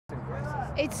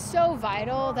It's so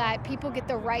vital that people get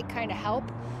the right kind of help.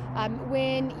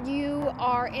 When you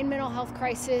are in mental health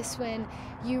crisis, when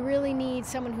you really need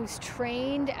someone who's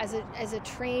trained as a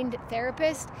trained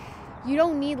therapist, you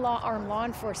don't need law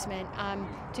enforcement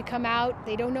to come out.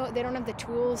 They don't have the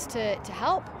tools to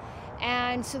help.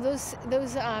 And so those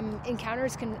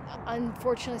encounters can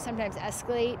unfortunately sometimes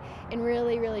escalate in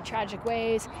really, really tragic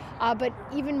ways. But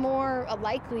even more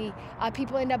likely,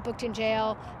 people end up booked in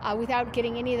jail without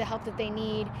getting any of the help that they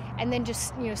need, and then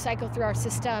just cycle through our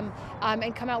system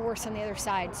and come out worse on the other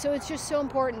side. So it's just so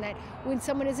important that when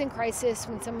someone is in crisis,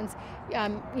 when someone's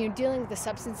dealing with a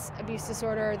substance abuse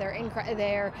disorder, they're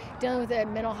dealing with a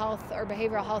mental health or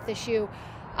behavioral health issue,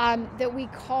 that we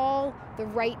call the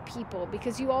right people,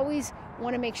 because you always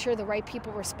want to make sure the right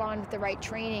people respond with the right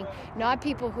training, not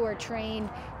people who are trained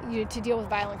to deal with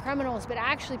violent criminals, but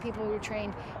actually people who are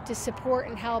trained to support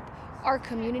and help our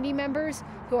community members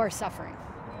who are suffering.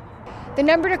 The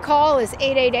number to call is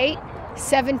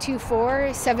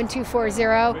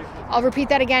 888-724-7240. I'll repeat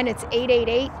that again. It's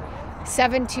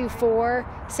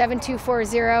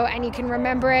 888-724-7240, and you can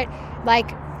remember it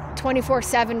like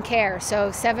 24/7 care,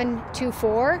 so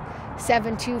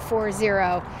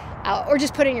 724-7240, or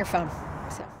just put it in your phone.